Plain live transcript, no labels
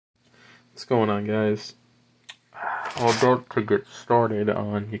What's going on, guys? I'm about to get started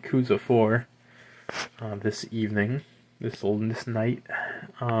on Yakuza 4 this evening, this night.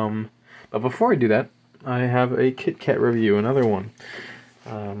 But before I do that, I have a Kit Kat review, another one.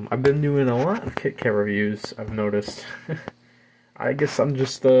 I've been doing a lot of Kit Kat reviews, I've noticed. I guess I'm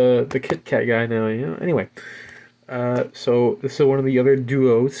just the Kit Kat guy now, you know? Anyway, so this is one of the other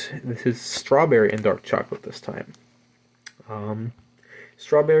duos. This is strawberry and dark chocolate this time.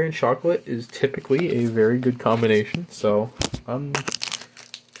 Strawberry and chocolate is typically a very good combination, so I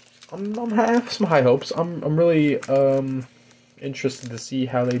have some high hopes. I'm really interested to see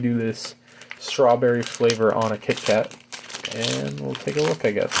how they do this strawberry flavor on a Kit Kat, and we'll take a look,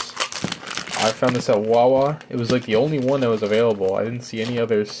 I guess. I found this at Wawa. It was like the only one that was available. I didn't see any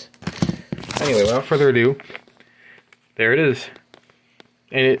others. Anyway, without further ado, there it is.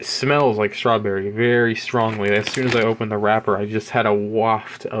 And it smells like strawberry very strongly. As soon as I opened the wrapper, I just had a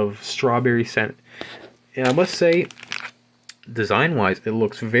waft of strawberry scent. And I must say, design-wise, it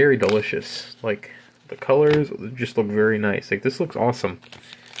looks very delicious. Like, the colors just look very nice. Like, this looks awesome.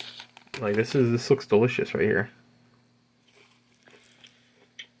 Like, this looks delicious right here.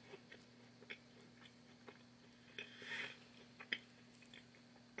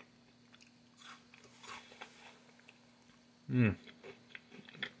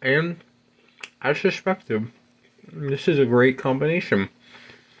 And, as suspected, this is a great combination.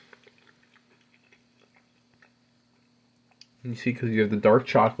 You see, because you have the dark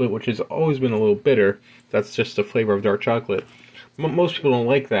chocolate, which has always been a little bitter. That's just the flavor of dark chocolate. Most people don't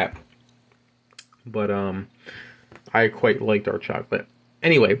like that. But, I quite like dark chocolate.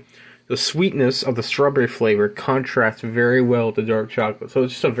 Anyway, the sweetness of the strawberry flavor contrasts very well with the dark chocolate. So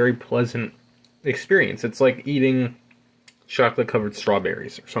it's just a very pleasant experience. It's like eating chocolate-covered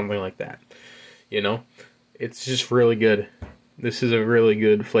strawberries or something like that. You know? It's just really good. This is a really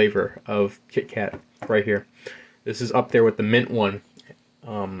good flavor of Kit Kat right here. This is up there with the mint one.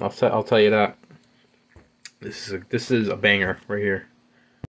 I'll tell you that. This is a banger right here.